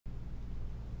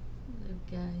up,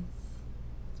 guys?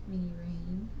 It's me,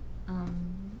 Rain.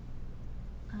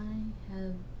 I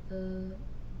have the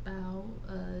bao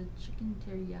chicken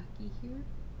teriyaki here.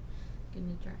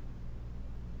 Gonna try.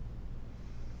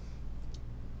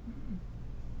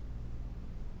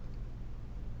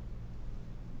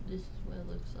 This is what it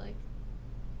looks like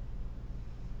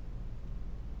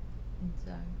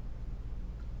inside.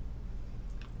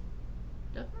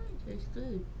 Definitely tastes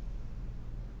good.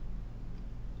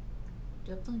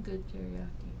 Definitely good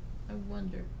teriyaki. I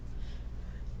wonder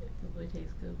if it would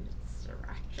taste good with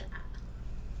sriracha.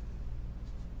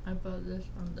 I bought this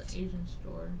from the Asian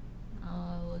store.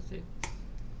 Let's see.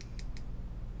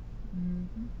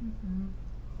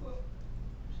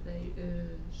 Today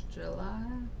is July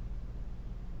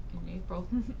and April.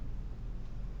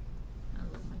 I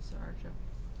love my sriracha.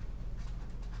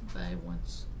 But I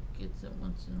gets it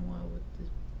once in a while with this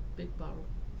big bottle.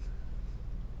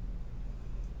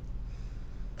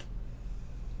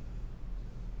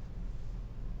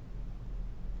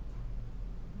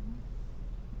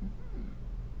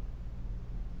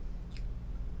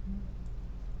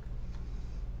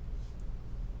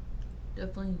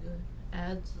 Definitely good.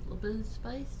 Adds a little bit of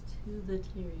spice to the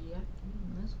teriyaki.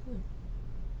 That's good.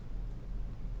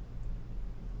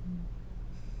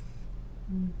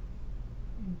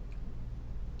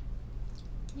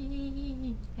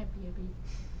 Happy.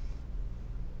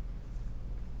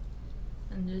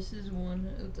 And this is one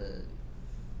of the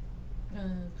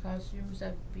costumes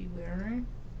I'll be wearing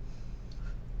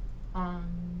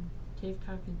on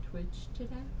TikTok and Twitch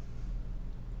today.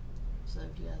 So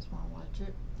if you guys want to watch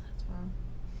it, that's fine.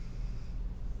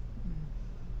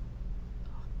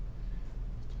 Oh,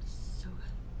 it tastes so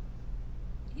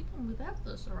good. Even without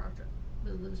the sriracha.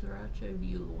 But the sriracha, if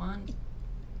you want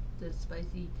the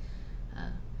spicy,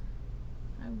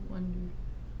 I wonder,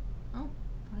 I'll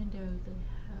find out if they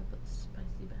have a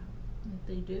spicy bao. If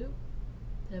they do,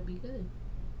 that'd be good.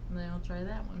 And then I'll try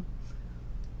that one.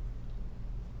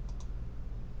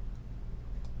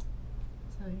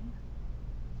 So yeah.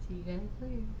 See you guys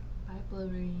later. Bye,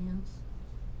 Blubberhands.